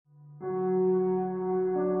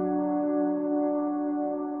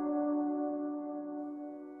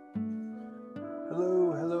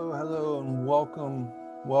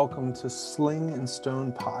welcome to Sling and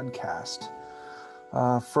Stone Podcast.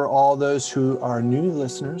 For all those who are new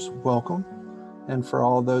listeners, welcome. And for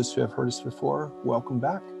all those who have heard us before, welcome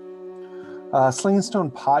back. Sling and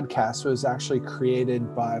Stone Podcast was actually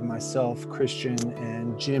created by myself, Christian,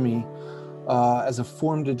 and Jimmy as a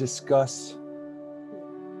forum to discuss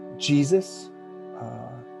Jesus,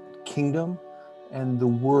 kingdom, and the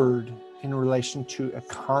Word in relation to a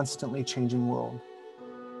constantly changing world.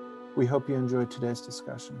 We hope you enjoyed today's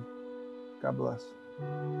discussion. God bless.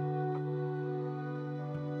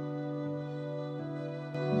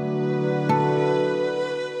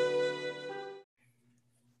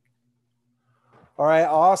 All right,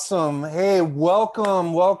 awesome. Hey,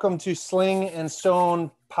 welcome to Sling and Stone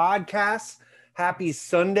Podcast. Happy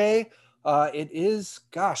Sunday.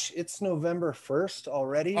 It's November 1st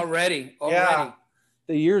already. Already. Yeah,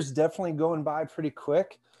 the year's definitely going by pretty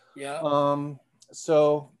quick. Yeah.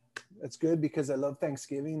 So it's good because I love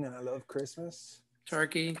Thanksgiving and I love Christmas.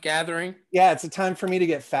 Turkey gathering. Yeah, it's a time for me to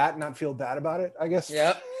get fat and not feel bad about it, I guess.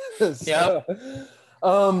 Yep.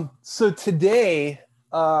 So today,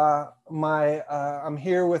 I'm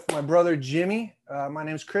here with my brother Jimmy. My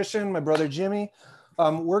name's Christian, my brother Jimmy.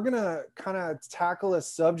 We're gonna kind of tackle a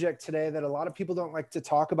subject today that a lot of people don't like to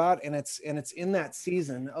talk about, and it's in that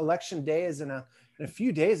season. Election Day is in a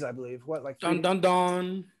few days, I believe. What, like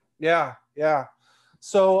Dun. Yeah.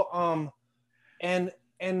 So and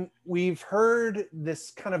we've heard this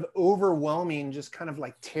kind of overwhelming, just kind of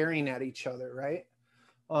like tearing at each other, right?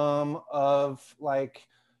 Of like,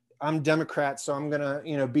 I'm Democrat, so I'm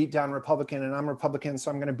gonna, beat down Republican, and I'm Republican, so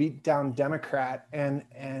I'm gonna beat down Democrat.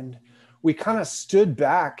 And we kind of stood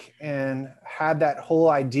back and had that whole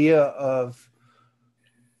idea of,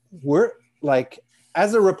 we're like,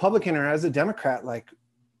 as a Republican or as a Democrat, like,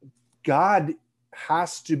 God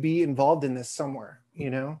has to be involved in this somewhere,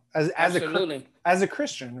 as a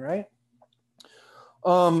Christian, right?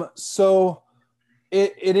 So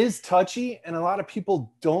it is touchy, and a lot of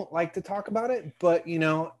people don't like to talk about it, but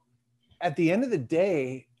at the end of the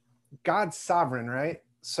day, God's sovereign, right?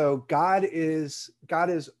 So God is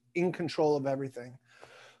in control of everything.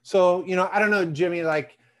 So, I don't know, Jimmy,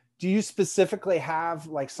 like, do you specifically have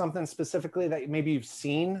like something specifically that maybe you've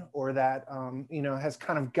seen or that, has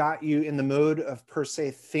kind of got you in the mode of per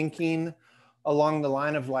se thinking along the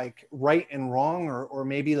line of like right and wrong, or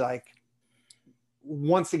maybe like,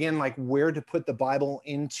 once again, like where to put the Bible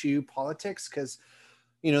into politics? Because,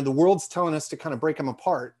 the world's telling us to kind of break them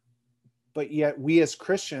apart, but yet we as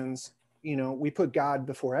Christians, we put God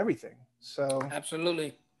before everything. So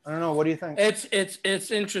absolutely. I don't know. What do you think?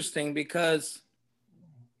 It's interesting because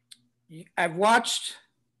I've watched,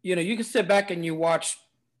 you can sit back and you watch,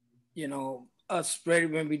 us ready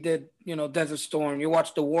when we did, Desert Storm. You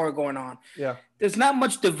watch the war going on. Yeah. There's not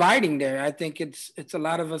much dividing there. I think it's a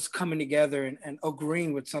lot of us coming together and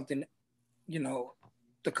agreeing with something,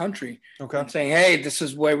 the country. Okay. And saying, hey, this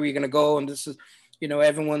is where we're gonna go, and this is,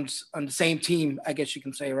 everyone's on the same team, I guess you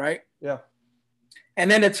can say, right? Yeah. And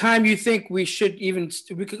then the time you think we should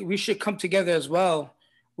come together as well,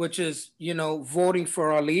 which is, voting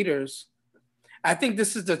for our leaders. I think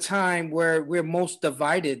this is the time where we're most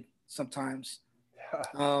divided sometimes.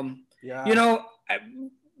 Yeah.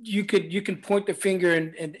 You can point the finger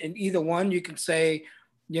in either one. You can say,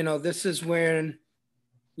 this is when,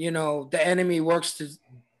 the enemy works to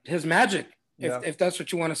his magic, if that's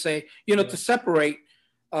what you want to say, to separate.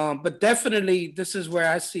 But definitely this is where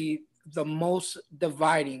I see the most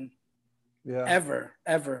dividing ever.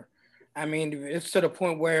 I mean, it's to the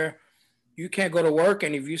point where you can't go to work,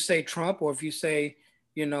 and if you say Trump or if you say,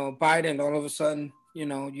 Biden, all of a sudden,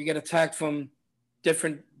 you get attacked from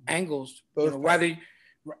different angles.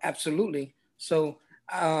 Absolutely. So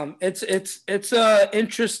it's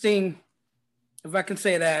interesting, if I can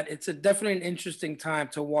say that. It's definitely an interesting time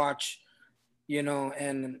to watch,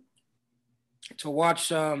 and to watch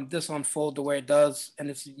this unfold the way it does, and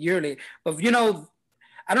it's yearly. But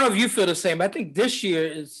I don't know if you feel the same. I think this year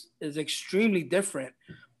is extremely different.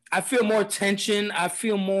 I feel more tension. I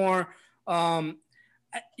feel more, and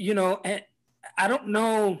I don't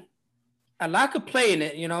know, a lot could play in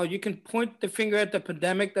it. You can point the finger at the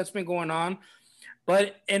pandemic that's been going on,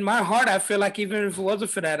 but in my heart, I feel like even if it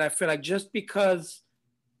wasn't for that, I feel like just because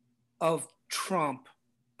of Trump,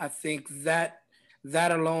 I think that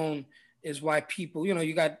alone is why people,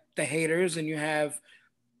 you got the haters and you have,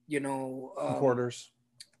 supporters.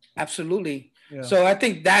 Absolutely. Yeah. So I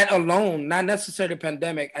think that alone, not necessarily the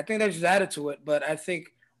pandemic, I think that just added to it, but I think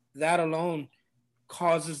that alone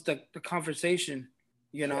causes the conversation,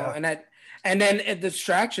 and then a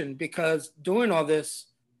distraction, because doing all this,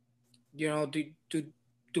 do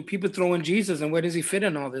do people throw in Jesus, and where does he fit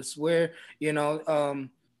in all this? Where, you know,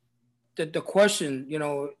 the question, you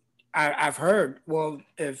know, I've heard, well,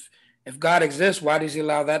 if God exists, why does he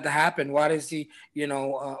allow that to happen? Why does he, you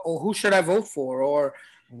know, or who should I vote for? Or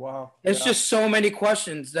wow, it's just so many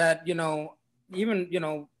questions that, you know, even, you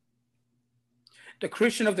know, the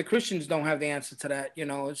Christian of the Christians don't have the answer to that. You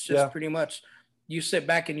know, it's just pretty much you sit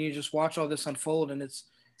back and you just watch all this unfold, and it's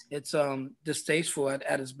distasteful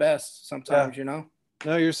at its best sometimes, you know.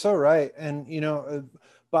 No, you're so right. And you know,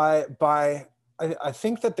 I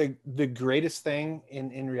think that the greatest thing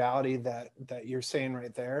in reality that you're saying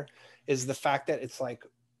right there is the fact that it's like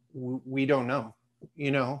we don't know,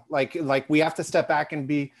 you know, like we have to step back and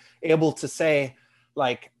be able to say,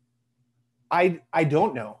 like, I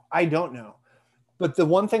don't know. But the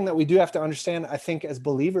one thing that we do have to understand, I think, as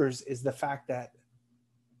believers, is the fact that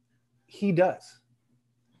he does.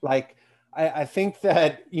 Like, I think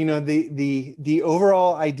that, you know, the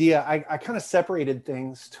overall idea, I kind of separated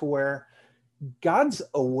things to where God's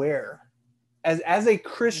aware as a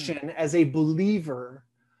Christian, as a believer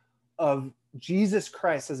of Jesus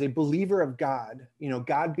Christ, as a believer of God, you know,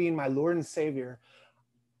 God being my Lord and Savior,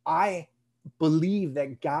 I believe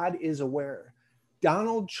that God is aware.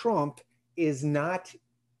 Donald Trump is not,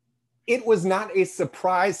 it was not a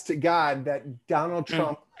surprise to God that Donald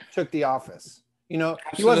Trump took the office. You know,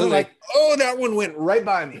 he wasn't like, oh, that one went right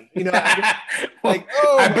by me. You know, like,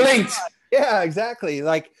 oh, I blinked. God. Yeah, exactly.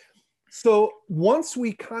 Like, so once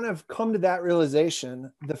we kind of come to that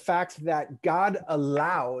realization, the fact that God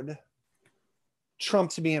allowed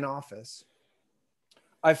Trump to be in office,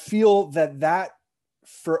 I feel that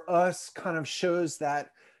for us kind of shows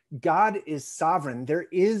that God is sovereign. There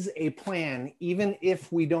is a plan, even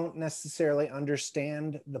if we don't necessarily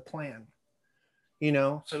understand the plan, you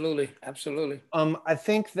know? Absolutely. Absolutely. I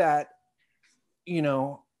think that, you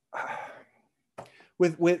know,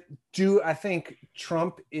 I think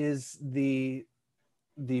Trump is the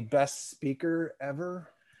best speaker ever,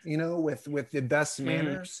 you know, with the best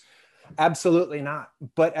manners? Absolutely not.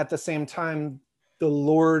 But at the same time, the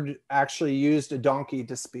Lord actually used a donkey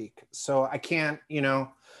to speak. So I can't, you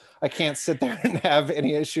know, I can't sit there and have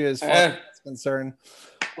any issue as far as that's concerned.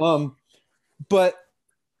 But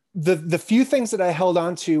the few things that I held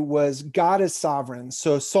on to was God is sovereign.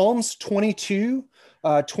 So Psalms 22,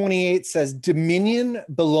 28 says, dominion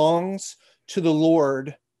belongs to the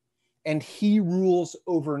Lord and he rules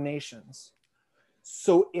over nations.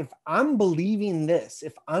 So if I'm believing this,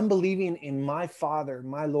 if I'm believing in my Father,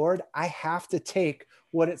 my Lord, I have to take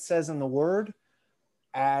what it says in the word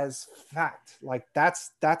as fact. Like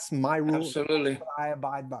that's my rule. Absolutely. That's what I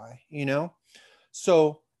abide by, you know?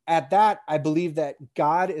 So at that, I believe that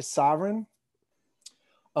God is sovereign.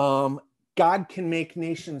 God can make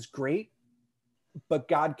nations great, but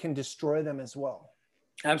God can destroy them as well.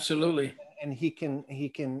 Absolutely. And he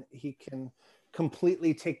can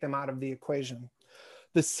completely take them out of the equation.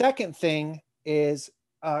 The second thing is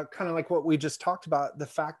kind of like what we just talked about, the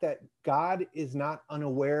fact that God is not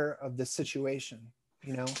unaware of the situation,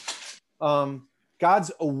 you know?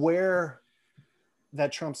 God's aware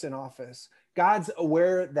that Trump's in office. God's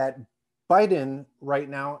aware that Biden right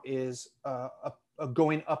now is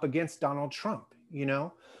going up against Donald Trump, you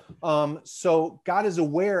know? So God is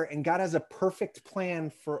aware, and God has a perfect plan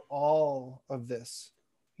for all of this,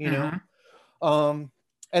 you know?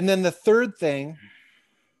 And then the third thing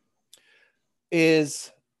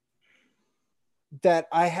is that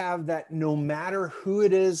I have that no matter who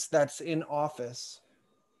it is that's in office,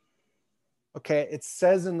 okay, it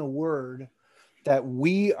says in the word that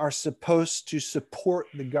we are supposed to support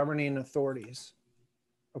the governing authorities,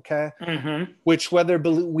 okay? Which whether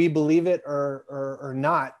we believe it or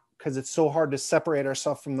not, because it's so hard to separate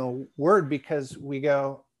ourselves from the word, because we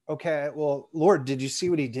go, okay, well, Lord, did you see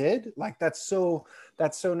what he did? Like, that's so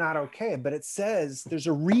not okay. But it says there's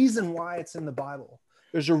a reason why it's in the Bible.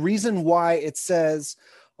 There's a reason why it says,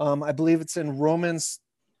 I believe it's in Romans,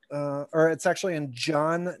 or it's actually in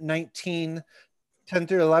John 19, 10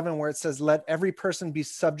 through 11, where it says, let every person be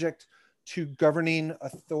subject to governing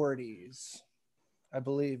authorities, I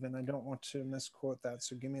believe. And I don't want to misquote that.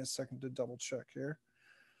 So give me a second to double check here.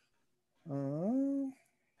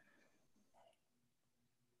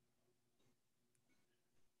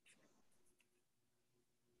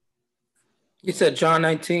 You said John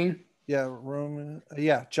 19?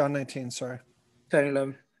 Yeah, John 19, sorry. 10,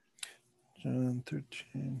 11. John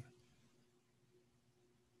 13.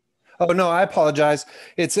 Oh, no, I apologize.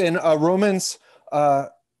 It's in Romans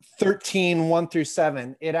 13, 1 through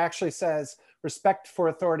 7. It actually says, respect for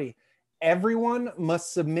authority. Everyone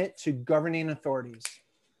must submit to governing authorities.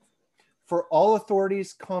 For all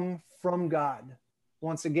authorities come from God.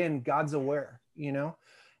 once again, God's aware, you know,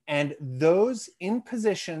 and those in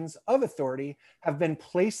positions of authority have been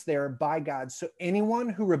placed there by God. So anyone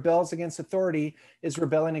who rebels against authority is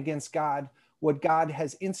rebelling against God, what God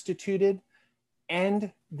has instituted,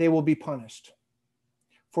 and they will be punished.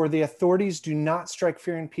 For the authorities do not strike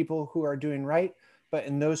fear in people who are doing right, but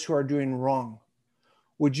in those who are doing wrong.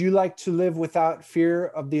 Would you like to live without fear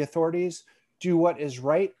of the authorities? Do what is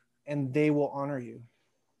right, and they will honor you.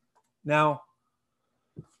 Now,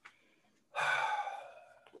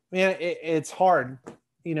 man, it's hard,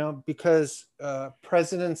 you know, because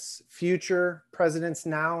presidents future, presidents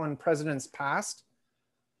now, and presidents past,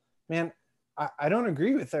 man, I don't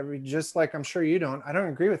agree with just like I'm sure you don't, I don't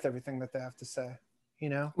agree with everything that they have to say, you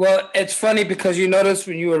know? Well, it's funny because you notice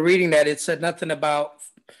when you were reading that, it said nothing about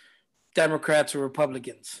Democrats or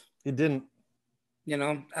Republicans. It didn't. You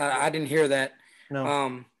know, I didn't hear that.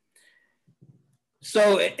 No.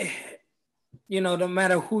 So, you know, no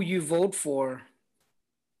matter who you vote for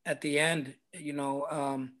at the end, you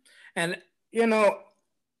know, and, you know,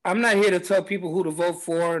 I'm not here to tell people who to vote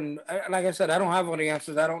for. And like I said, I don't have all the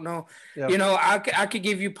answers. I don't know. Yeah. You know, I could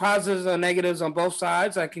give you positives or negatives on both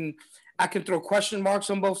sides. I can throw question marks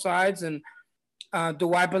on both sides. And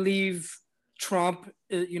do I believe Trump,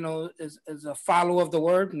 you know, is a follower of the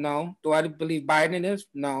word? No. Do I believe Biden is?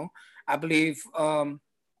 No. I believe,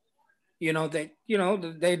 you know, they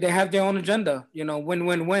have their own agenda, you know,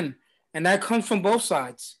 win. And that comes from both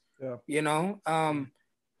sides. Yeah. You know,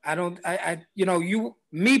 you know,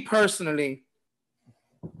 me personally,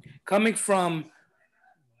 coming from,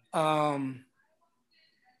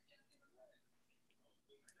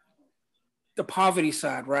 the poverty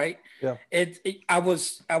side, right? Yeah. I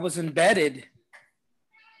was embedded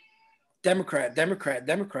Democrat.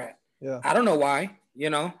 Yeah. I don't know why, you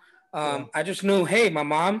know. I just knew, hey, my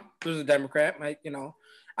mom was a Democrat. You know,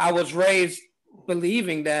 I was raised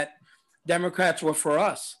believing that Democrats were for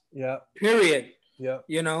us. Yeah. Period. Yeah.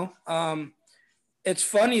 You know, it's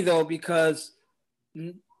funny though, because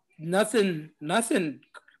nothing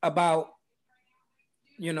about,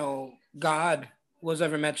 you know, God was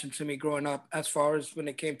ever mentioned to me growing up as far as when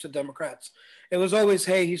it came to Democrats. It was always,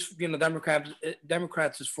 hey, he's, you know,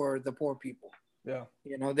 Democrats is for the poor people. Yeah.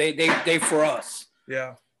 You know, they for us.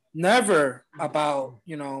 Yeah. Never about,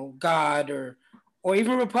 you know, God or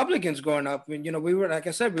even Republicans growing up. And, you know, we were, like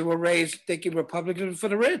I said, we were raised thinking Republicans for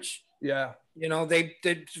the rich. Yeah. You know, they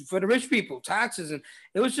for the rich people, taxes, and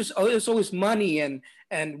it was just, it's always money and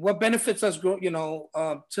what benefits us, you know,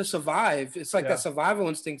 to survive. It's like that survival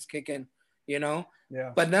instincts kick in, you know.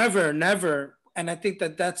 Yeah. But never, and I think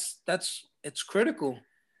that's it's critical,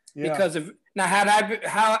 because if now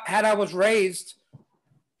had I was raised,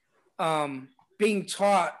 being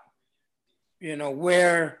taught, you know,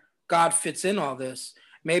 where God fits in all this,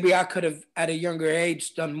 maybe I could have at a younger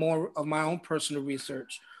age done more of my own personal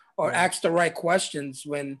research, or ask the right questions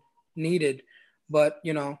when needed. But,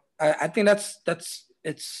 you know, I think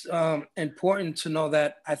it's important to know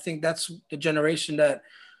that. I think that's the generation that,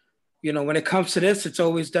 you know, when it comes to this, it's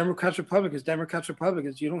always Democrats,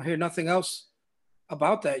 Republicans. You don't hear nothing else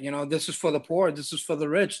about that. You know, this is for the poor, this is for the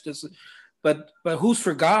rich, but who's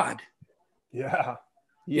for God? Yeah.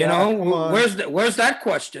 You know, where's that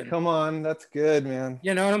question? Come on, that's good, man.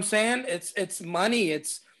 You know what I'm saying? It's money.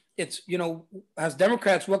 It's, you know, as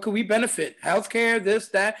Democrats, what could we benefit? Healthcare, this,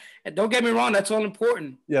 that. And don't get me wrong, that's all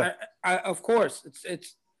important. Yeah. Of course,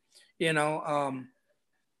 it's, you know,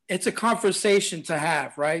 it's a conversation to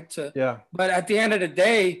have, right? But at the end of the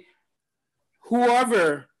day,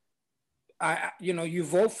 whoever, you know, you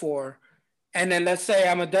vote for, and then let's say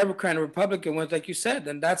I'm a Democrat or Republican, like you said,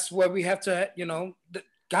 then that's where we have to, you know,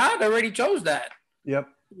 God already chose that. Yep.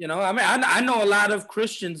 You know, I mean, I know a lot of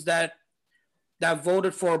Christians that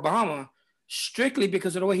voted for Obama strictly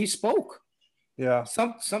because of the way he spoke. Yeah.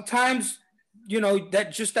 Sometimes, you know,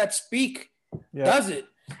 that speak does it.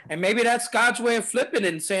 And maybe that's God's way of flipping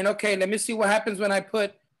it and saying, okay, let me see what happens when I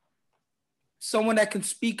put someone that can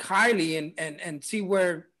speak highly and see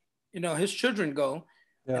where, you know, his children go.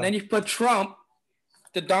 Yeah. And then you put Trump,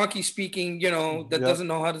 the donkey speaking, you know, that doesn't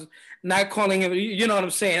know how to, not calling him, you know what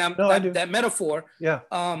I'm saying? That metaphor. Yeah.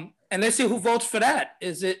 And let's see who votes for that.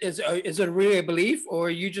 Is it really a belief, or are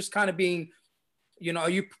you just kind of being, you know,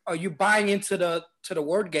 are you buying into the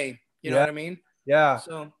word game? You know what I mean? Yeah.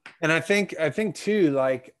 So, and I think too,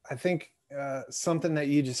 like, something that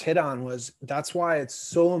you just hit on was, that's why it's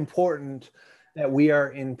so important that we are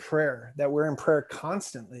in prayer, that we're in prayer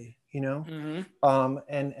constantly, you know,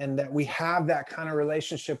 and that we have that kind of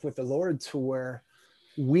relationship with the Lord, to where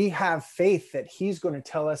we have faith that he's going to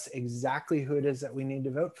tell us exactly who it is that we need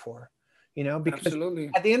to vote for. you know, because Absolutely.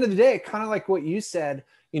 at the end of the day, kind of like what you said,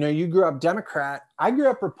 you know, you grew up Democrat, I grew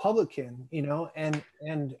up Republican, you know, and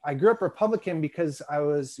I grew up Republican because I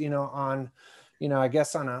was, you know, on, you know, I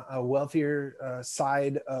guess on a wealthier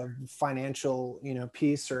side of financial, you know,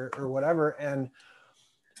 piece or whatever. And,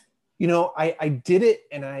 you know, I did it,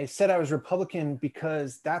 and I said I was Republican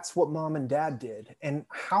because that's what mom and dad did. And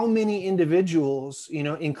how many individuals, you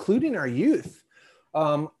know, including our youth,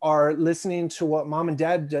 are listening to what mom and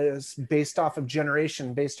dad does based off of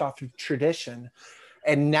generation, based off of tradition,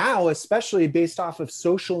 and now especially based off of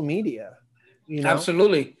social media, you know?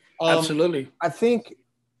 Absolutely. Absolutely. I think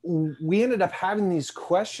we ended up having these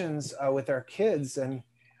questions with our kids, and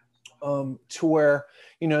to where,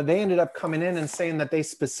 you know, they ended up coming in and saying that they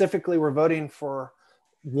specifically were voting for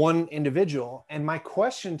one individual. And my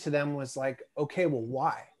question to them was like, okay, well,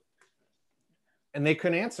 why? And they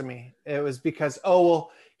couldn't answer me. It was because, oh,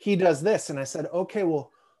 well, he does this. And I said, okay,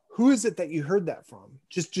 well, who is it that you heard that from?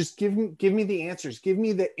 Just give me the answers. Give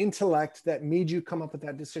me the intellect that made you come up with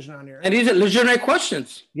that decision on your own. And these are legitimate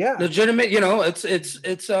questions. Yeah. Legitimate, you know, it's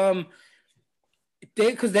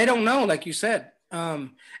because they don't know, like you said.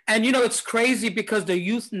 And you know, it's crazy because the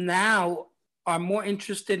youth now are more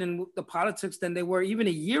interested in the politics than they were even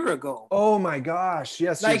a year ago. Oh my gosh.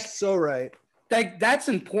 Yes, like, you're so right. Like that's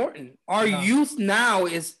important. Our youth now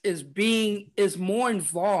is more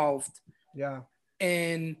involved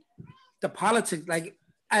in the politics. Like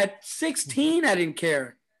at 16, I didn't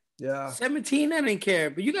care. Yeah. 17, I didn't care.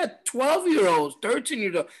 But you got 12-year-olds,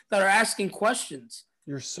 13-year-olds that are asking questions.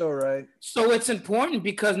 You're so right. So it's important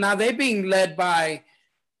because now they're being led by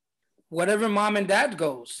whatever mom and dad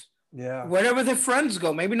goes. Yeah. Wherever their friends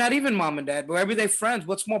go. Maybe not even mom and dad, but wherever their friends,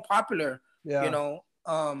 what's more popular. Yeah. You know,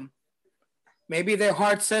 maybe their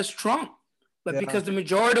heart says Trump, but because the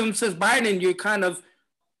majority of them says Biden, you're kind of,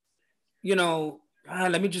 you know,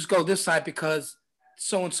 let me just go this side because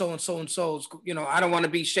so-and-so and so-and-so, you know, I don't want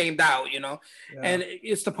to be shamed out, you know, and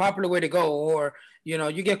it's the popular way to go. Or, you know,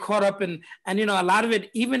 you get caught up in, and, you know, a lot of it,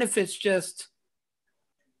 even if it's just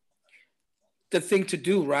the thing to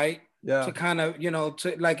do, right? Yeah. To kind of, you know,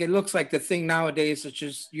 to like, it looks like the thing nowadays is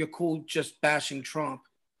just, you're cool just bashing Trump.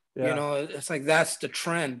 Yeah. You know, it's like, that's the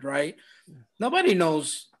trend, right? Nobody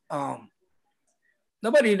knows, I'm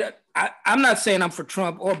not saying I'm for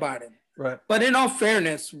Trump or Biden. Right. But in all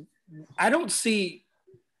fairness, I don't see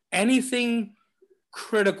anything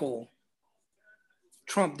critical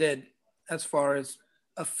Trump did as far as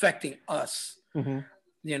affecting us,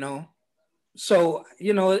 you know? So,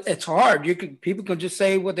 you know, it's hard. People can just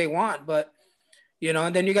say what they want, but, you know,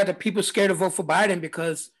 and then you got the people scared to vote for Biden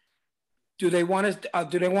because do they want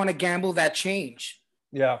to gamble that change?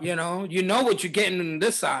 Yeah. You know what you're getting on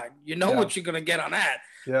this side. You know what you're going to get on that.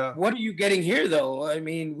 Yeah. What are you getting here, though? I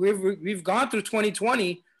mean, we've gone through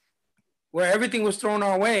 2020 where everything was thrown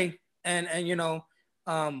our way. And you know,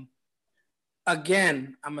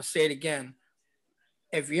 again, I'm going to say it again.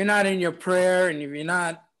 If you're not in your prayer and if you're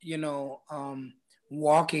not, you know,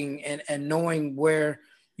 walking and knowing where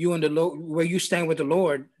you and the Lord, where you stand with the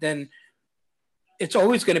Lord, then it's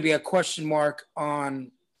always going to be a question mark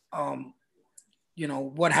on, you know,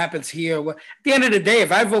 what happens here. At the end of the day,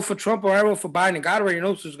 if I vote for Trump or I vote for Biden, God already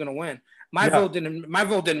knows who's going to win. My vote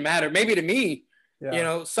didn't matter. Maybe to me, you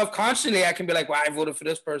know, subconsciously I can be like, well, I voted for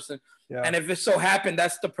this person. Yeah. And if it so happened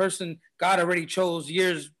that's the person God already chose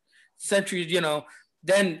years, centuries, you know,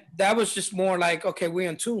 then that was just more like, okay, we're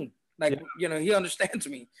in tune. Like, you know, he understands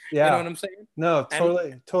me. Yeah. You know what I'm saying? No,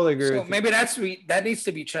 totally agree. So maybe that needs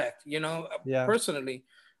to be checked, you know, personally.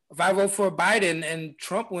 If I vote for Biden and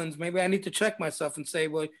Trump wins, maybe I need to check myself and say,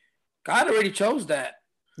 well, God already chose that.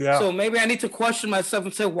 Yeah. So maybe I need to question myself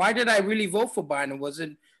and say, why did I really vote for Biden? Was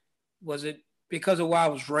it because of where I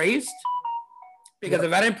was raised? Because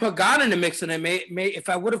if I didn't put God in the mix, and if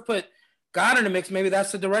I would have put God in the mix, maybe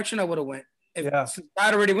that's the direction I would have went. Since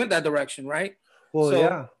God already went that direction, right?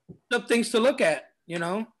 Well, some things to look at, you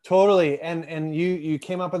know. Totally, and you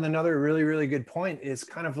came up with another really, really good point. Is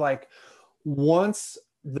kind of like once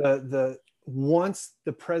the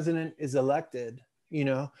president is elected, you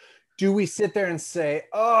know, do we sit there and say,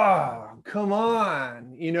 oh, come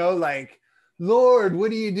on, you know, like, Lord,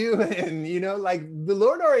 what are you doing? You know, like the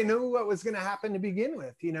Lord already knew what was going to happen to begin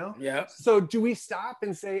with, you know? Yeah. So do we stop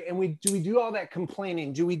and say, and do we do all that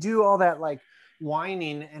complaining? Do we do all that like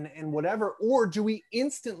whining and whatever? Or do we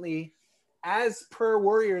instantly, as prayer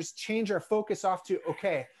warriors, change our focus off to,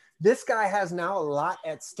 okay, this guy has now a lot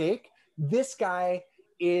at stake. This guy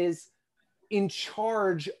is in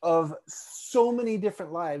charge of so many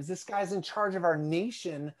different lives. This guy's in charge of our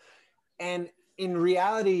nation. And in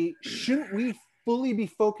reality, shouldn't we fully be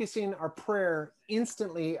focusing our prayer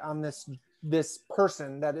instantly on this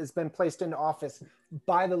person that has been placed into office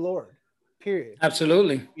by the Lord, period.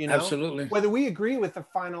 Absolutely. You know, absolutely. Whether we agree with the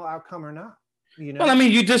final outcome or not, you know. Well, I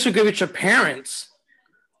mean, you disagree with your parents.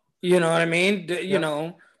 You know what I mean? You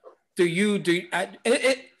know,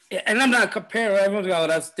 and I'm not comparing. Everyone's like, oh,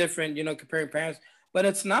 that's different, you know, comparing parents, but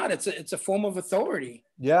it's not. It's a form of authority.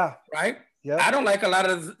 Yeah. Right. Yeah. I don't like a lot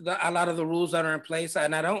of the rules that are in place,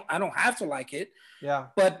 and I don't have to like it. Yeah.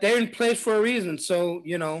 But they're in place for a reason. So,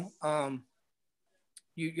 you know,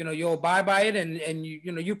 you'll abide by it, and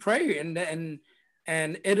you pray, and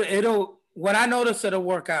it'll. What I notice, it'll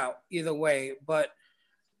work out either way. But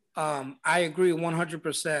I agree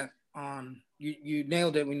 100% on you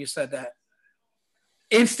nailed it when you said that.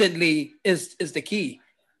 Instantly is the key.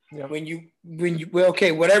 Yeah. When you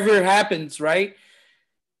okay, whatever happens, right?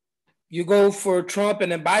 You go for Trump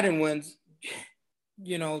and then Biden wins.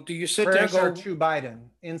 You know, do you sit Prayers there and go to Biden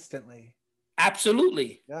instantly?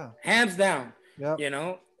 Absolutely. Yeah. Hands down. Yeah. You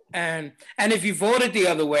know, and if you voted the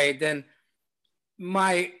other way, then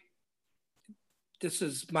this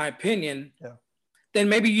is my opinion. Yeah. Then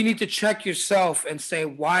maybe you need to check yourself and say,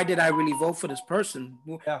 why did I really vote for this person?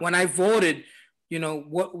 Yeah. When I voted, you know,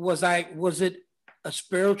 what was it a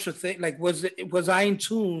spiritual thing? Like, was I in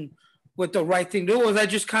tune with the right thing to do? Or was I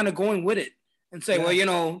just kind of going with it and say, well, you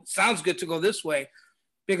know, sounds good to go this way?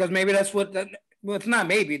 Because maybe that's well, it's not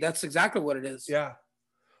maybe, that's exactly what it is. Yeah.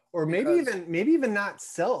 Or maybe even not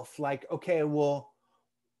self, like, okay, well,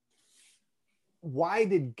 why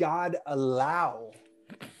did God allow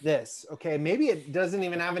this? Okay, maybe it doesn't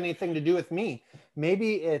even have anything to do with me.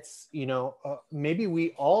 Maybe it's, you know, maybe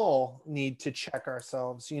we all need to check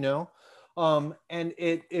ourselves, you know. And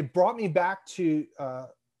it brought me back to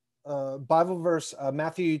Bible verse,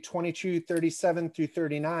 Matthew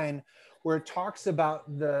 22:37-39, where it talks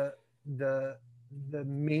about the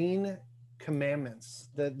main commandments,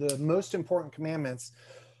 the most important commandments.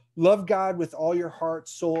 Love God with all your heart,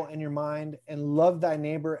 soul, and your mind, and love thy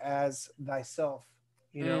neighbor as thyself.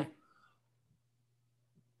 You know,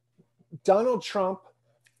 Donald Trump,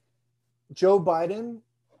 Joe Biden,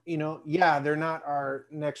 you know, yeah, they're not our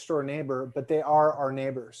next door neighbor, but they are our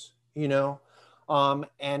neighbors, you know.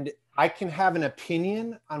 And I can have an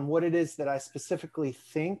opinion on what it is that I specifically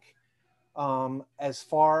think, as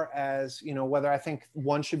far as, you know, whether I think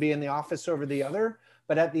one should be in the office over the other.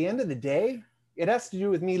 But at the end of the day, it has to do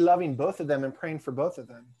with me loving both of them and praying for both of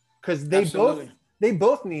them, because they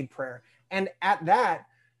both need prayer. And at that,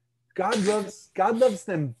 God loves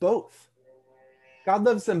them both. God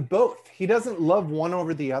loves them both. He doesn't love one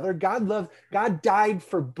over the other. God died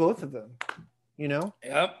for both of them, you know?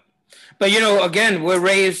 Yep. But, you know, again, we're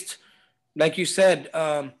raised, like you said,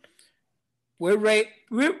 we're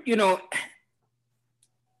you know,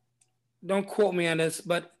 don't quote me on this,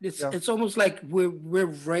 but it's almost like we're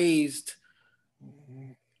raised,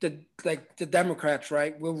 the Democrats,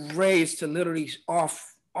 right? We're raised to literally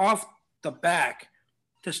off the back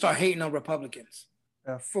to start hating on Republicans.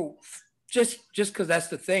 Yeah. For just because that's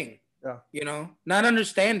the thing. Yeah. You know, not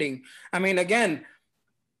understanding. I mean, again,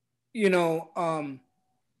 you know,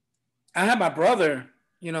 I had my brother,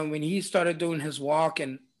 you know, when he started doing his walk,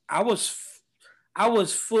 and I was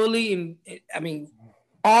fully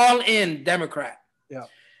all in Democrat. Yeah.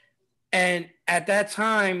 And at that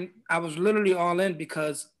time, I was literally all in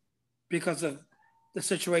because of the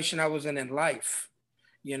situation I was in life.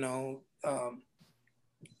 You know,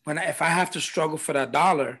 if I have to struggle for that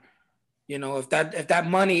dollar, you know, if that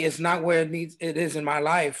money is not where it is in my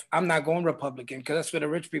life, I'm not going Republican, because that's for the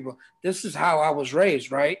rich people. This is how I was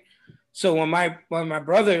raised, right? So when my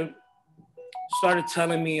brother started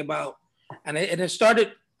telling me about, and it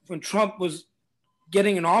started when Trump was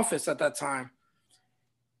getting in office at that time,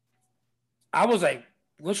 I was like,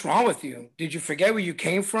 what's wrong with you? Did you forget where you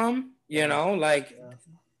came from? You know, like,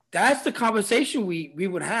 that's the conversation we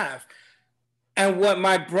would have. And what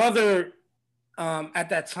my brother at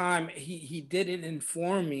that time, he didn't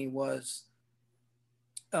inform me was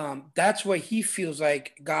that's where he feels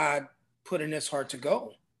like God put in his heart to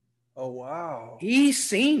go. Oh, wow. He's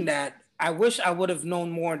seen that. I wish I would have known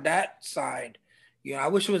more on that side. You know, I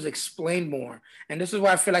wish it was explained more. And this is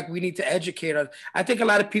why I feel like we need to educate us. I think a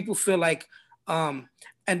lot of people feel like, and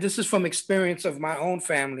this is from experience of my own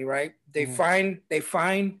family, right? They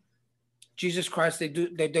find Jesus Christ.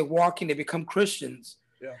 They're walking, they become Christians.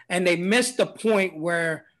 Yeah. And they miss the point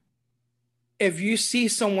where if you see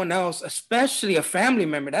someone else, especially a family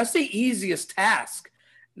member, that's the easiest task,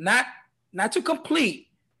 not to complete.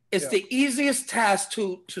 It's the easiest task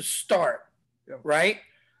to start, right?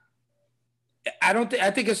 I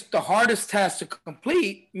think it's the hardest task to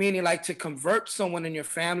complete, meaning like to convert someone in your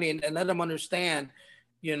family and let them understand,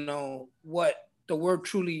 what the word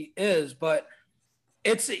truly is. But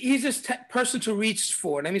it's the easiest person to reach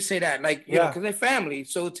for. Let me say that, like, because they're family.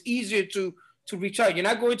 So it's easier to reach out. You're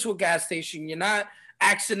not going to a gas station. You're not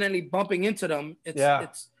accidentally bumping into them.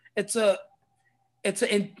 It's an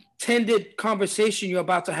intended conversation you're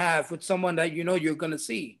about to have with someone that you're going to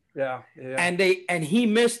see. Yeah. And he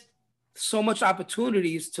missed so much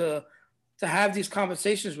opportunities to have these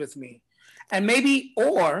conversations with me. And maybe,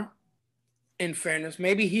 or in fairness,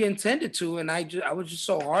 maybe he intended to, and I was just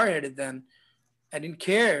so hard-headed then. I didn't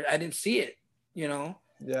care. I didn't see it,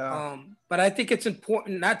 Yeah. But I think it's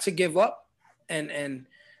important not to give up and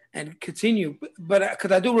continue. But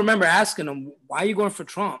because I do remember asking him, why are you going for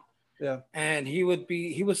Trump? Yeah. And he would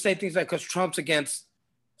say things like, because Trump's against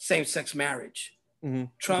same-sex marriage. Mm-hmm.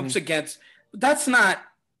 Trump's against, but that's not,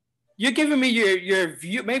 you're giving me your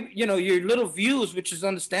view, maybe, your little views, which is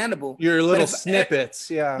understandable. Your little snippets.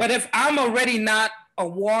 Yeah. But if I'm already not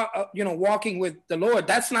walking with the Lord,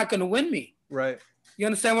 that's not going to win me. Right. You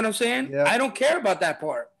understand what I'm saying? Yeah. I don't care about that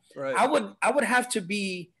part. Right. I would have to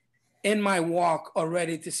be in my walk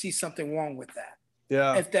already to see something wrong with that.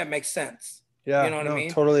 Yeah. If that makes sense. Yeah. You know what I mean?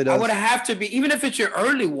 Totally does. I would have to be, even if it's your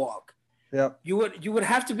early walk. Yeah. You would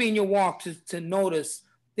have to be in your walk to notice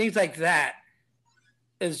things like that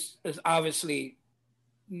is obviously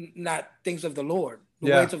not things of the Lord,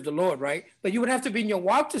 the ways of the Lord, right? But you would have to be in your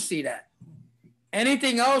walk to see that.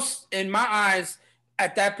 Anything else, in my eyes,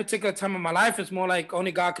 at that particular time of my life, is more like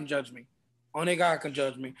only God can judge me. Only God can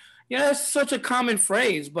judge me. That's such a common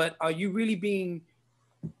phrase, but are you really being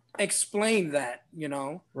explained that,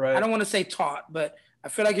 Right. I don't want to say taught, but I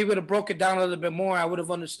feel like if you would have broke it down a little bit more, I would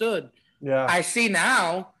have understood. Yeah. I see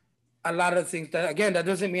now a lot of things that, again, that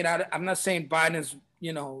doesn't mean I'm not saying Biden's,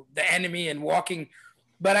 the enemy and walking,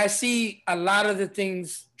 but I see a lot of the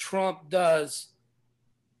things Trump does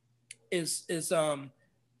is the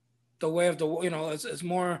way of the,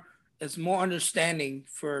 is more understanding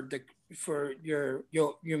for your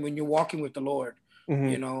when you're walking with the Lord.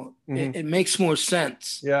 Mm-hmm. It makes more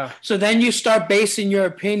sense. Yeah. So then you start basing your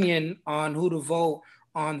opinion on who to vote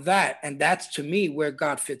on that, and that's, to me, where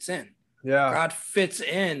God fits in. Yeah. God fits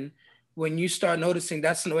in when you start noticing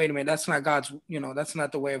that's wait a minute, that's not God's, that's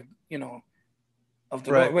not the way of, of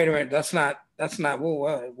the Lord. Wait a minute, that's not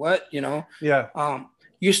what. Yeah.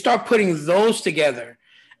 You start putting those together,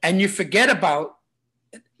 and you forget about,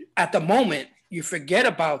 at the moment, you forget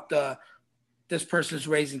about this person's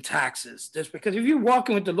raising taxes. Just because if you're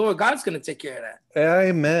walking with the Lord, God's going to take care of that.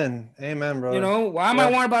 Amen, brother. Why am I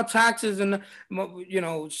worrying about taxes? And,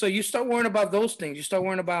 so you start worrying about those things. You start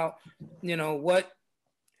worrying about, what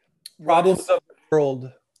problems of the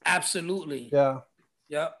world. Absolutely. Yeah.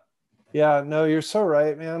 Yep. Yeah. No, you're so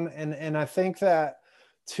right, man. And I think that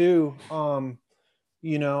too,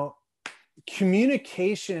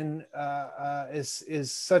 communication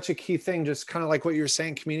is such a key thing, just kind of like what you're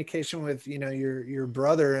saying, communication with, your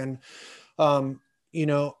brother. And,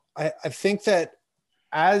 I think that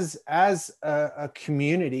as a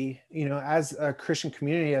community, as a Christian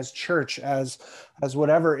community, as church, as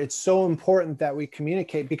whatever, it's so important that we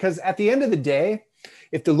communicate, because at the end of the day,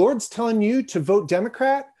 if the Lord's telling you to vote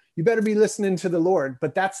Democrat, you better be listening to the Lord.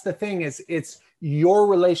 But that's the thing, is it's your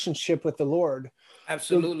relationship with the Lord.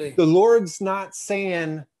 Absolutely. The Lord's not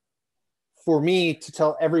saying for me to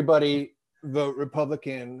tell everybody vote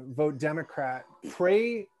Republican, vote Democrat.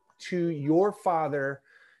 Pray to your Father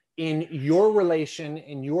in your relation,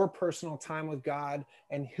 in your personal time with God,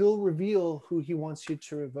 and he'll reveal who he wants you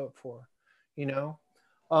to vote for,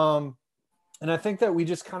 and I think that we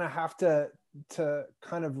just kind of have to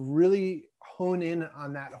kind of really hone in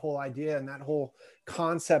on that whole idea and that whole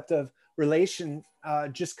concept of relation,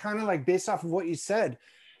 just kind of like based off of what you said.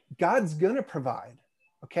 God's gonna provide.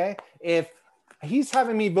 Okay, if he's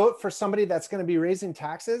having me vote for somebody that's going to be raising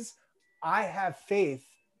taxes, I have faith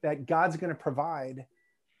that God's going to provide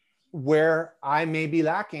where I may be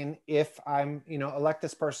lacking if I'm, elect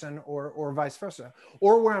this person, or vice versa,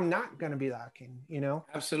 or where I'm not going to be lacking,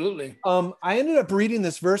 Absolutely. I ended up reading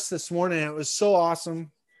this verse this morning. It was so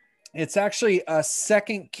awesome. It's actually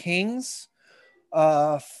 2 Kings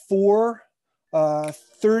 4,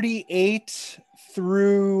 38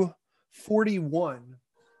 through 41.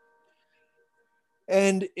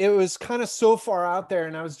 And it was kind of so far out there.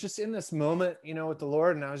 And I was just in this moment, with the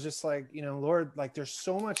Lord. And I was just like, Lord, like, there's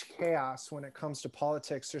so much chaos when it comes to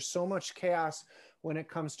politics. There's so much chaos when it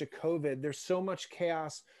comes to COVID. There's so much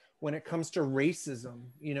chaos when it comes to racism,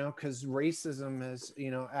 because racism is,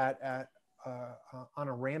 on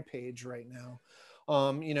a rampage right now.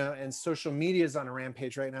 and social media is on a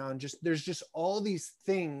rampage right now. And there's just all these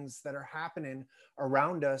things that are happening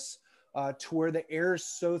around us to where the air is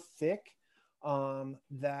so thick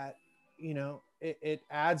that, it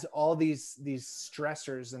adds all these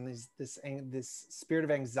stressors and this spirit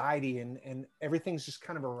of anxiety and everything's just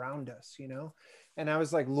kind of around us, And I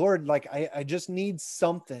was like, Lord, like, I just need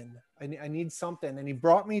something. I need something. And he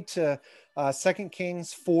brought me to 2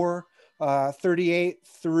 Kings 4, 38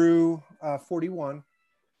 through 41.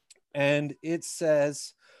 And it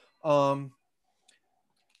says,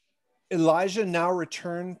 Elijah now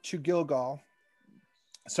returned to Gilgal.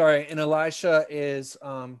 Sorry. And Elisha is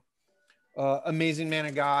amazing man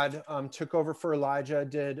of God, took over for Elijah,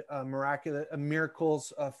 did miraculous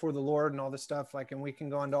miracles for the Lord and all this stuff. Like, and we can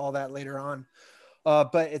go into all that later on.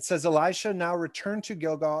 But it says, Elisha now returned to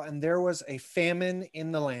Gilgal, and there was a famine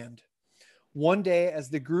in the land. One day, as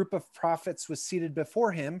the group of prophets was seated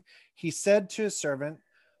before him, he said to his servant,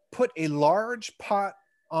 put a large pot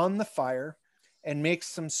on the fire and make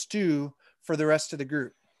some stew for the rest of the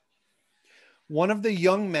group. One of the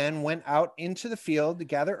young men went out into the field to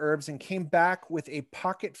gather herbs and came back with a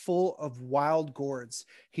pocket full of wild gourds.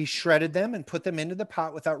 He shredded them and put them into the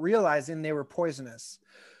pot without realizing they were poisonous.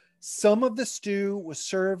 Some of the stew was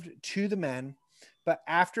served to the men, but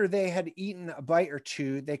after they had eaten a bite or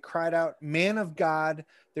two, they cried out, "Man of God,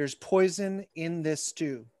 there's poison in this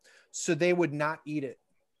stew." So they would not eat it.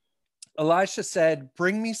 Elisha said,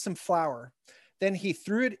 "Bring me some flour." Then he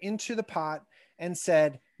threw it into the pot and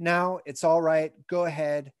said, "Now it's all right. Go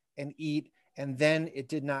ahead and eat." And then it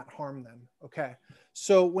did not harm them. Okay.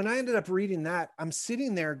 So when I ended up reading that, I'm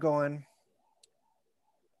sitting there going,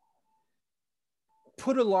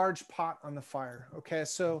 put a large pot on the fire. Okay.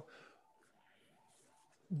 So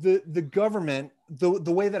the government,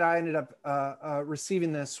 the way that I ended up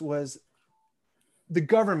receiving this was the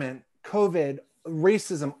government, COVID,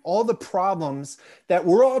 racism, all the problems that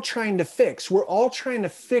we're all trying to fix. We're all trying to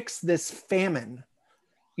fix this famine.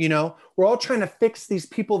 We're all trying to fix these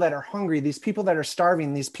people that are hungry, these people that are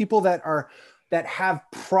starving, these people that have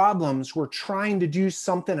problems. We're trying to do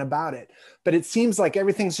something about it, but it seems like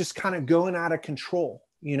everything's just kind of going out of control,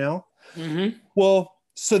 Mm-hmm. Well,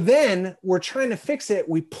 so then we're trying to fix it.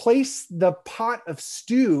 We place the pot of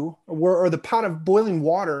stew or the pot of boiling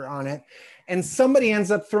water on it, and somebody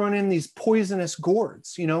ends up throwing in these poisonous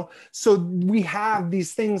gourds, So we have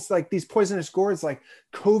these things like these poisonous gourds, like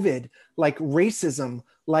COVID, like racism,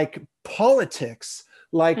 like politics,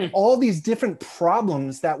 like all these different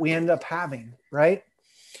problems that we end up having, right?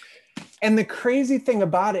 And the crazy thing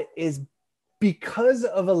about it is, because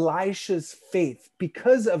of Elisha's faith,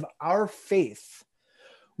 because of our faith,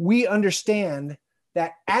 we understand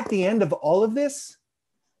that at the end of all of this,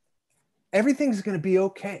 everything's going to be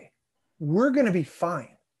okay. We're going to be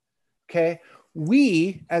fine. Okay.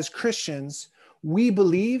 We as Christians, we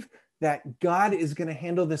believe that God is going to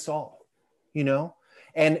handle this all,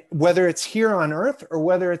 and whether it's here on earth or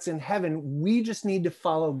whether it's in heaven, we just need to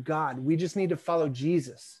follow God. We just need to follow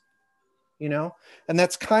Jesus. And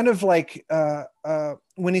that's kind of like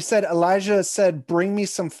when he said, Elijah said, "Bring me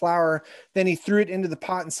some flour." Then he threw it into the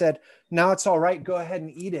pot and said, "Now it's all right. Go ahead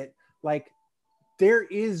and eat it." Like, there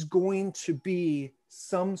is going to be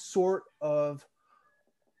some sort of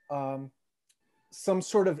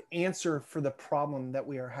answer for the problem that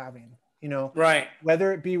we are having, Right.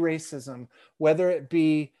 Whether it be racism, whether it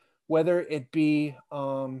be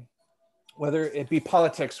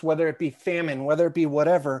politics, whether it be famine, whether it be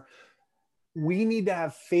whatever. We need to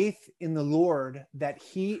have faith in the Lord that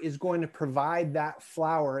he is going to provide that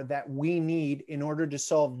flour that we need in order to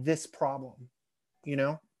solve this problem,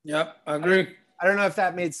 Yep, I agree. I don't know if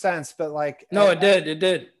that made sense, but no, it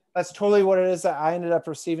did. That's totally what it is that I ended up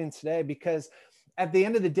receiving today, because at the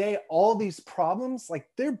end of the day, all these problems, like,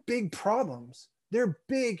 they're big problems. They're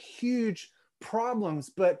big, huge problems.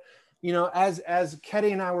 But, as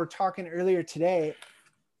Ketty and I were talking earlier today,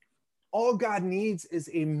 all God needs is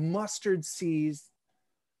a mustard seed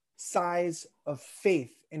size of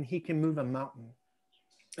faith, and he can move a mountain.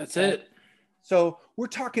 That's it. So we're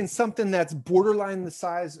talking something that's borderline the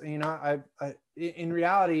size, in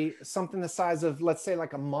reality, something the size of, let's say,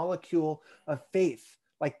 like a molecule of faith.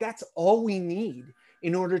 Like, that's all we need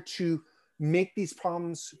in order to make these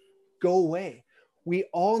problems go away. We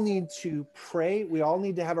all need to pray. We all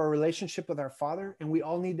need to have a relationship with our Father, and we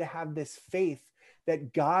all need to have this faith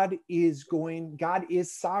that God is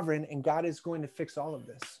sovereign, and God is going to fix all of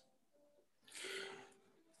this.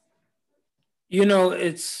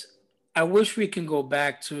 I wish we can go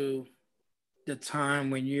back to the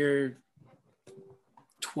time when you're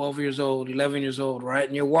 12 years old, 11 years old, right?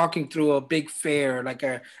 And you're walking through a big fair, like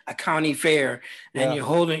a county fair, and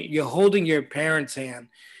you're holding your parents' hand.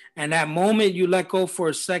 And that moment you let go for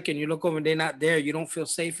a second, you look over and they're not there, you don't feel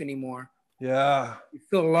safe anymore. Yeah. You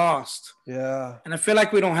feel lost. Yeah. And I feel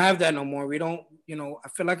like we don't have that no more. We don't, I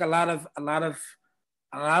feel like a lot of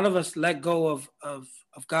us let go of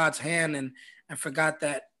God's hand and forgot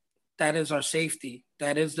that is our safety.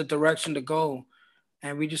 That is the direction to go.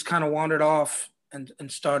 And we just kind of wandered off and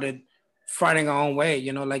started finding our own way.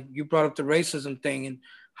 Like you brought up the racism thing and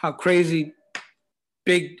how crazy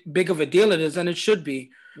big of a deal it is, and it should be.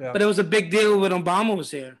 Yeah. But it was a big deal when Obama was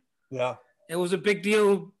here. Yeah. It was a big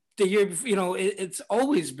deal the year, it's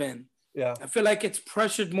always been. Yeah. I feel like it's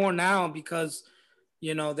pressured more now because,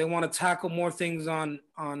 they want to tackle more things on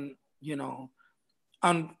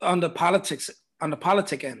the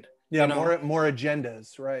politic end. Yeah, more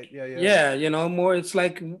agendas, right? Yeah, more. It's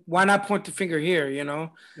like, why not point the finger here? Yeah.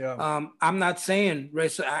 I'm not saying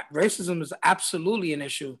racism is absolutely an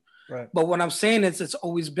issue, right? But what I'm saying is it's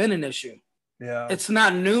always been an issue. Yeah, it's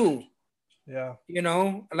not new. Yeah,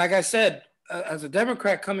 like I said, as a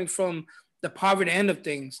Democrat coming from the poverty end of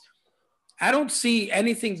things, I don't see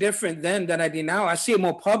anything different then than I do now. I see it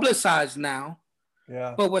more publicized now.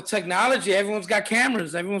 Yeah. But with technology, everyone's got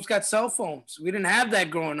cameras. Everyone's got cell phones. We didn't have that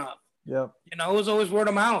growing up. Yeah. It was always word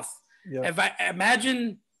of mouth. Yeah. If I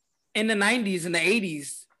imagine in the 90s and the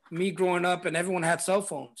 80s, me growing up and everyone had cell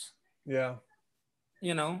phones. Yeah.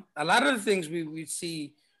 A lot of the things we would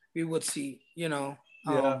see, yeah.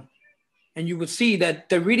 And you would see that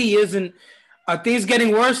there really isn't, are things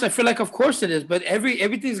getting worse? I feel like, of course it is, but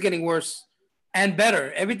everything's getting worse and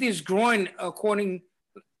better. Everything's growing according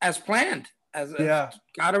as planned. As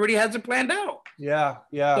God already has it planned out. Yeah.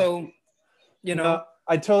 So, No,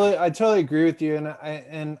 I totally agree with you,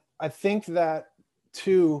 and I think that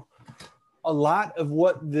too. A lot of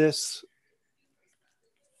what this,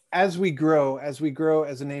 as we grow as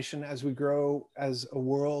a nation, as we grow as a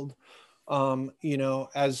world,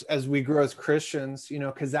 as we grow as Christians,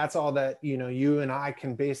 because that's all that you and I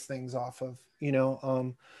can base things off of.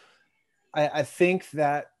 I think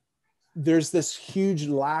that there's this huge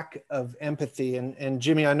lack of empathy. And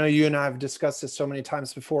Jimmy, I know you and I have discussed this so many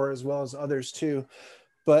times before, as well as others too,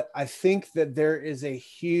 but I think that there is a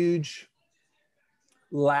huge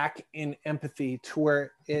lack in empathy to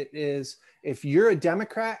where it is, if you're a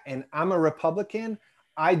Democrat and I'm a Republican,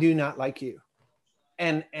 I do not like you.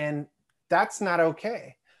 And that's not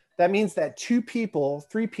okay. That means that 2 people,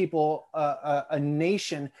 3 people, a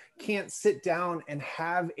nation can't sit down and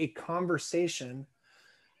have a conversation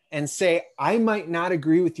and say, I might not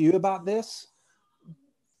agree with you about this.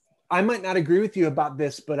 I might not agree with you about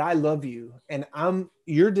this, but I love you. And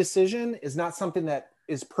your decision is not something that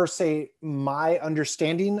is per se my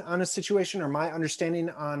understanding on a situation or my understanding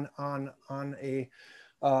on a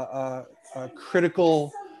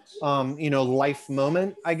critical, life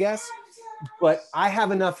moment, I guess. But I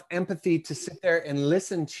have enough empathy to sit there and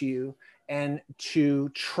listen to you and to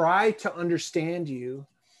try to understand you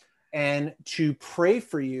and to pray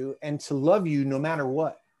for you and to love you no matter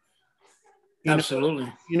what.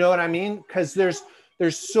 Absolutely. You know what I mean? Because there's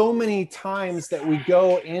so many times that we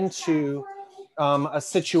go into a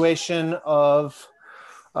situation of,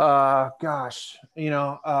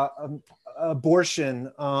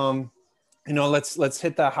 abortion. Let's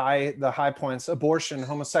hit the high points: abortion,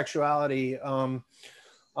 homosexuality,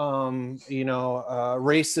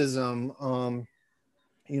 racism.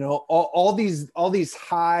 All these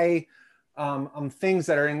high things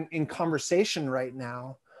that are in conversation right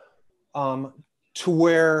now, to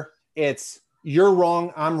where it's you're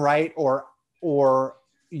wrong, I'm right, or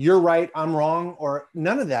you're right, I'm wrong, or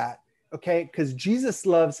none of that. Okay, because Jesus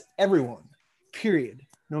loves everyone, period,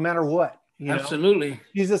 no matter what. Absolutely.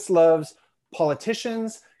 Jesus loves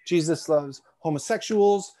politicians. Jesus loves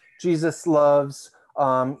homosexuals. Jesus loves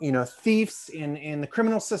thieves in the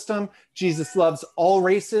criminal system. Jesus loves all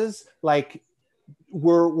races. Like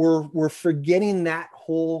we're forgetting that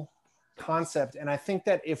whole concept. And I think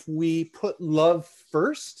that if we put love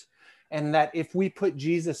first, and that if we put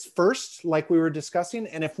Jesus first, like we were discussing,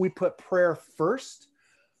 and if we put prayer first,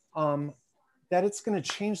 that it's going to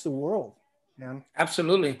change the world, man.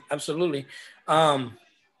 Absolutely. I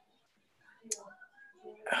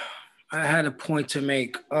had a point to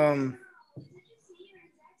make. When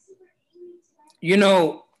you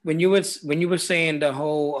were saying the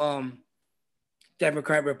whole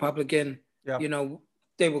Democrat Republican,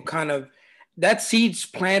 they were kind of, that seed's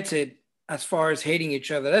planted as far as hating each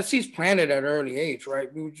other. That seed's planted at an early age, right?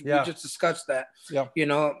 We just discussed that. Yeah.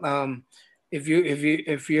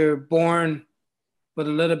 If you're born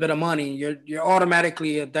with a little bit of money, you're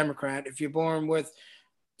automatically a Democrat. If you're born with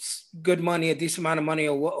good money, a decent amount of money,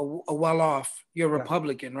 or well off, you're a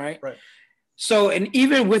Republican, right? Right. So, and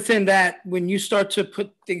even within that, when you start to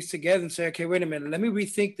put things together and say, okay, wait a minute, let me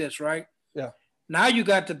rethink this, right? Yeah. Now you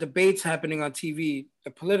got the debates happening on TV,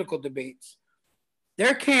 the political debates.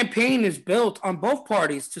 Their campaign is built on both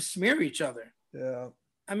parties to smear each other. Yeah.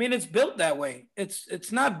 I mean, it's built that way.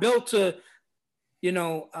 It's not built to, you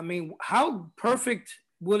know, I mean, how perfect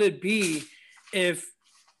will it be if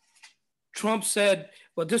Trump said,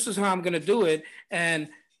 well, this is how I'm going to do it, and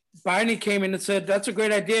Biden came in and said, that's a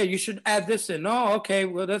great idea. You should add this in. Oh, okay.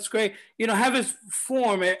 Well, that's great. You know, have his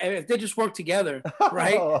form if they just work together,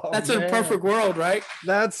 right? Oh, that's a perfect world, right?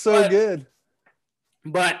 That's so good.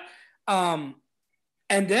 But, and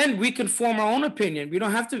then we can form our own opinion. You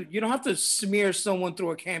don't have to smear someone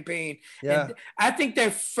through a campaign. Yeah. And I think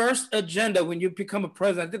their first agenda when you become a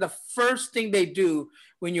president, I think the first thing they do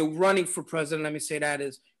when you're running for president, let me say that,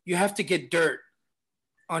 is you have to get dirt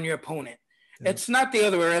on your opponent. It's not the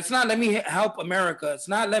other way. It's not let me help America. It's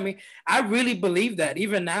not let me. I really believe that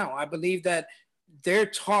even now. I believe that they're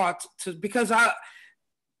taught to, because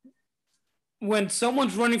when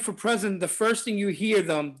someone's running for president, the first thing you hear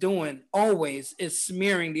them doing always is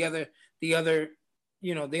smearing the other,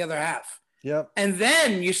 you know, the other half. Yep. And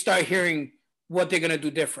then you start hearing what they're gonna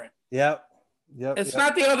do different. Yep. It's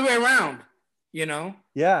not the other way around. You know?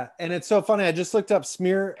 Yeah. And it's so funny. I just looked up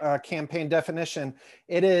smear campaign definition.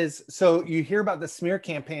 It is, so you hear about the smear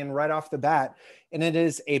campaign right off the bat, and it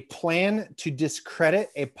is a plan to discredit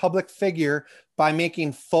a public figure by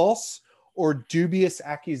making false or dubious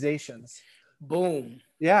accusations. Boom.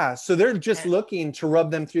 Yeah. So they're just looking to rub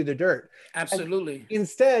them through the dirt. Absolutely. And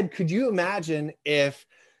instead, could you imagine if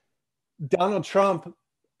Donald Trump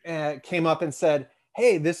came up and said,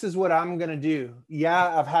 hey, this is what I'm going to do.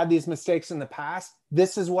 Yeah, I've had these mistakes in the past.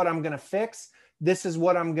 This is what I'm going to fix. This is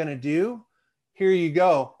what I'm going to do. Here you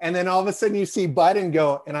go. And then all of a sudden you see Biden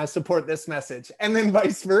go, and I support this message. And then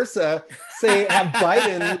vice versa, say, have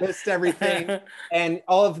Biden list everything and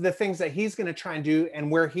all of the things that he's going to try and do and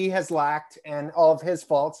where he has lacked and all of his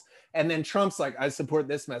faults. And then Trump's like, I support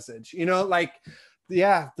this message. You know, like,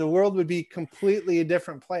 yeah, the world would be completely a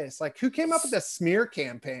different place. Like, who came up with the smear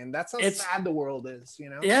campaign? That's how sad the world is, you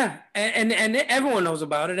know? Yeah, and everyone knows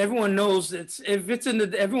about it. Everyone knows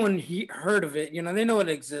everyone heard of it. You know, they know it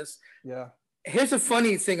exists. Yeah. Here's a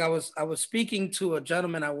funny thing. I was speaking to a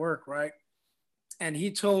gentleman at work, right? And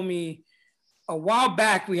he told me a while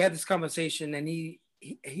back we had this conversation, and he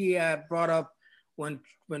brought up when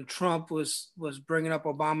Trump was bringing up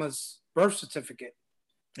Obama's birth certificate.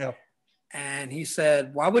 Yeah. And he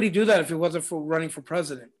said, why would he do that if he wasn't for running for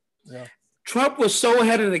president? Yeah. Trump was so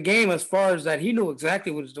ahead of the game as far as that he knew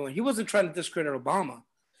exactly what he was doing. He wasn't trying to discredit Obama.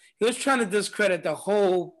 He was trying to discredit the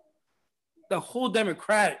whole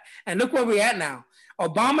Democratic. And look where we're at now.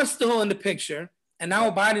 Obama's still in the picture, and now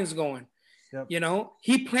Biden's going. Yep. You know,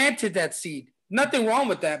 he planted that seed. Nothing wrong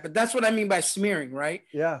with that, but that's what I mean by smearing, right?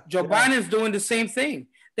 Yeah. Joe Biden's doing the same thing.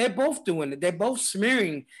 They're both doing it. They're both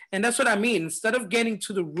smearing. And that's what I mean. Instead of getting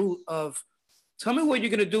to the root of, tell me what you're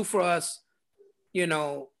going to do for us, you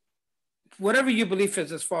know, whatever your belief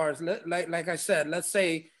is as far as, like I said, let's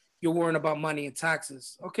say you're worrying about money and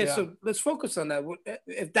taxes. Okay, so let's focus on that.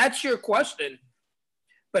 If that's your question.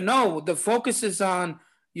 But no, the focus is on,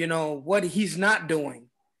 you know, what he's not doing.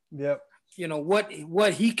 Yep. You know,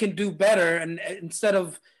 what he can do better, and instead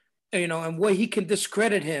of, you know, and what he can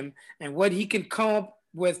discredit him and what he can come up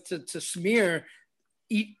with to smear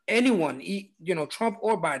anyone, you know, Trump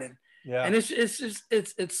or Biden. Yeah. And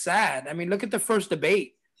it's sad. I mean, look at the first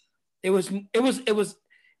debate. It was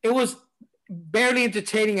barely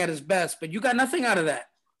entertaining at its best, but you got nothing out of that.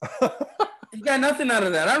 You got nothing out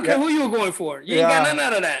of that. I don't care who you were going for. You ain't got nothing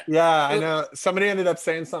out of that. Yeah, I know. Somebody ended up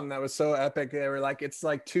saying something that was so epic. They were like, it's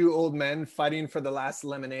like two old men fighting for the last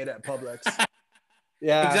lemonade at Publix.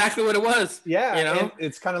 Yeah, exactly what it was. Yeah, you know,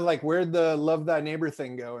 it's kind of like, where'd the love thy neighbor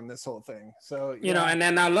thing go in this whole thing? So you know, and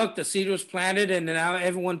then now look, the seed was planted, and now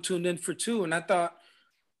everyone tuned in for two. And I thought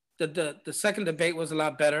the second debate was a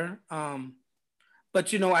lot better.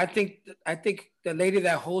 But you know, I think the lady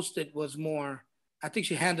that hosted was more. I think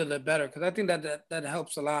she handled it better, because I think that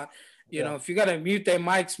helps a lot. You know, if you gotta mute their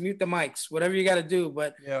mics, mute the mics, whatever you gotta do.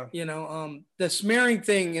 But you know, the smearing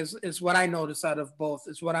thing is what I notice out of both.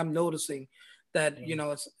 It's what I'm noticing. That, you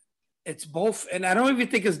know, it's both. And I don't even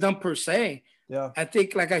think it's done per se. Yeah. I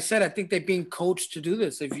think, like I said, I think they're being coached to do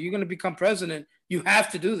this. If you're going to become president, you have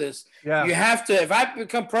to do this. Yeah. You have to. If I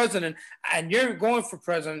become president and you're going for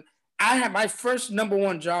president, I have my first number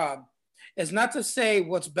one job is not to say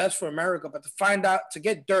what's best for America, but to find out, to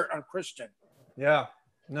get dirt on Christian. Yeah.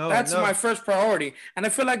 No, that's my first priority. And I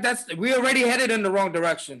feel like we already headed in the wrong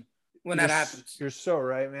direction when that happens. You're so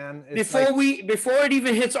right, man. It's before it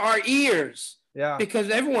even hits our ears. Yeah. Because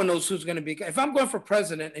everyone knows who's going to be. If I'm going for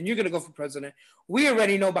president and you're going to go for president, we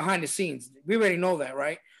already know behind the scenes. We already know that,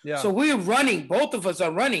 right? Yeah. So we're running. Both of us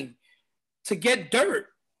are running to get dirt.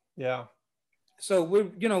 Yeah. So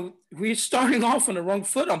we're starting off on the wrong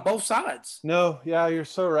foot on both sides. No, yeah, you're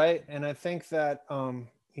so right. And I think that,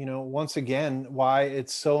 once again, why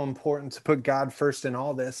it's so important to put God first in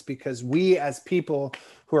all this, because we as people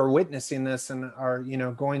who are witnessing this and are,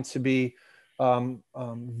 going to be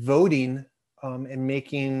voting and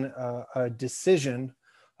making a decision,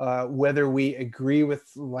 whether we agree with,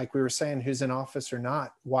 like we were saying, who's in office or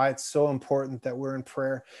not, why it's so important that we're in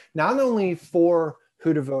prayer, not only for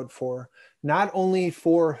who to vote for, not only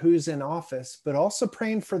for who's in office, but also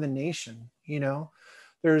praying for the nation.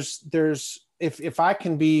 There's if I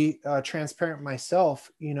can be transparent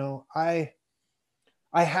myself,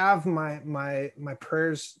 I have my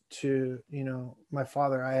prayers to, my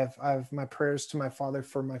father. I have my prayers to my father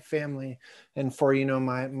for my family and for,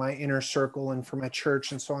 my inner circle and for my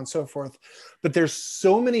church and so on and so forth. But there's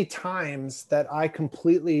so many times that I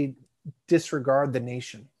completely disregard the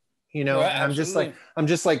nation, and I'm just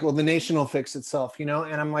like, well, the nation will fix itself, and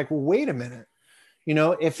I'm like, well, wait a minute,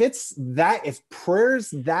 if prayer's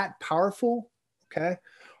that powerful, okay,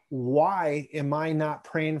 why am I not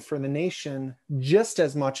praying for the nation just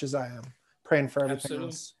as much as I am praying for everything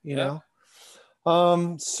else,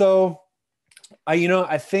 So I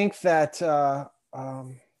think that,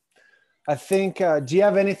 do you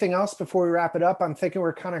have anything else before we wrap it up? I'm thinking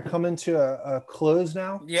we're kind of coming to a close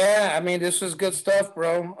now. Yeah. I mean, this was good stuff,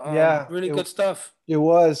 bro. Really good stuff. It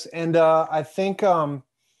was. And I think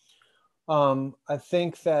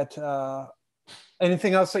that,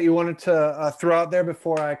 anything else that you wanted to throw out there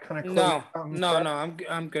before I kind of close? No,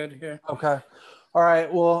 I'm good here. Okay. All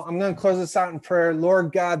right. Well, I'm going to close this out in prayer.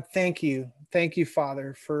 Lord God, thank you. Thank you,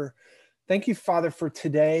 Father, for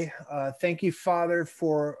today. Thank you, Father,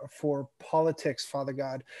 for politics, Father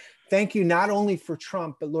God. Thank you not only for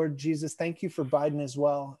Trump, but Lord Jesus, thank you for Biden as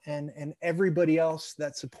well, and everybody else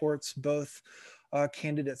that supports both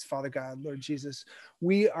candidates, Father God, Lord Jesus.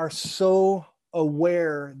 We are so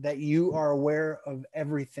aware that you are aware of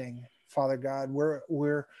everything, Father God.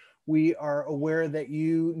 We are aware that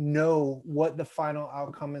you know what the final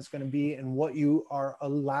outcome is going to be and what you are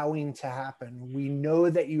allowing to happen. We know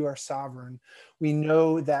that you are sovereign. We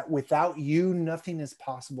know that without you, nothing is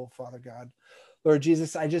possible, Father God. Lord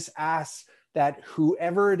Jesus, I just ask that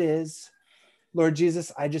whoever it is, Lord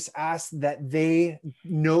Jesus, I just ask that they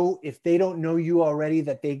know, if they don't know you already,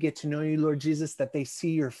 that they get to know you, Lord Jesus, that they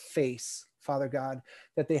see your face, Father God,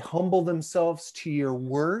 that they humble themselves to your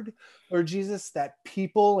word, Lord Jesus, that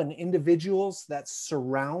people and individuals that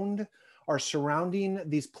are surrounding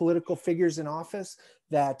these political figures in office,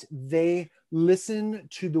 that they listen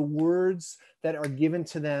to the words that are given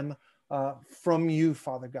to them from you,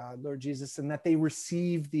 Father God, Lord Jesus, and that they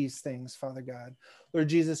receive these things, Father God. Lord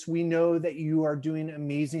Jesus, we know that you are doing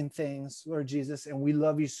amazing things, Lord Jesus, and we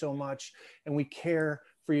love you so much, and we care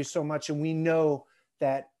for you so much, and we know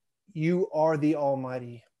that you are the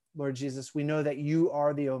Almighty, Lord Jesus. We know that you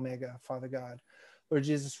are the Omega, Father God. Lord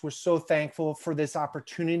Jesus, we're so thankful for this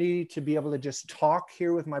opportunity to be able to just talk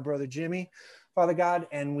here with my brother Jimmy, Father God,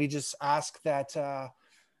 and we just ask that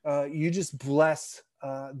you just bless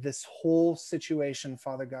this whole situation,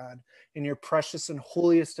 Father God, in your precious and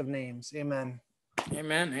holiest of names. Amen.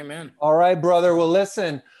 Amen. Amen. All right, brother. Well,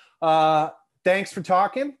 listen, thanks for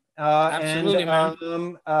talking. Absolutely,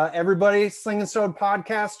 man. Everybody, Sling and Stone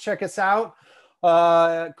podcast, check us out.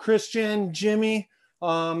 Christian, Jimmy,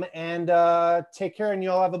 and take care, and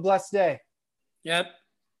you all have a blessed day. Yep.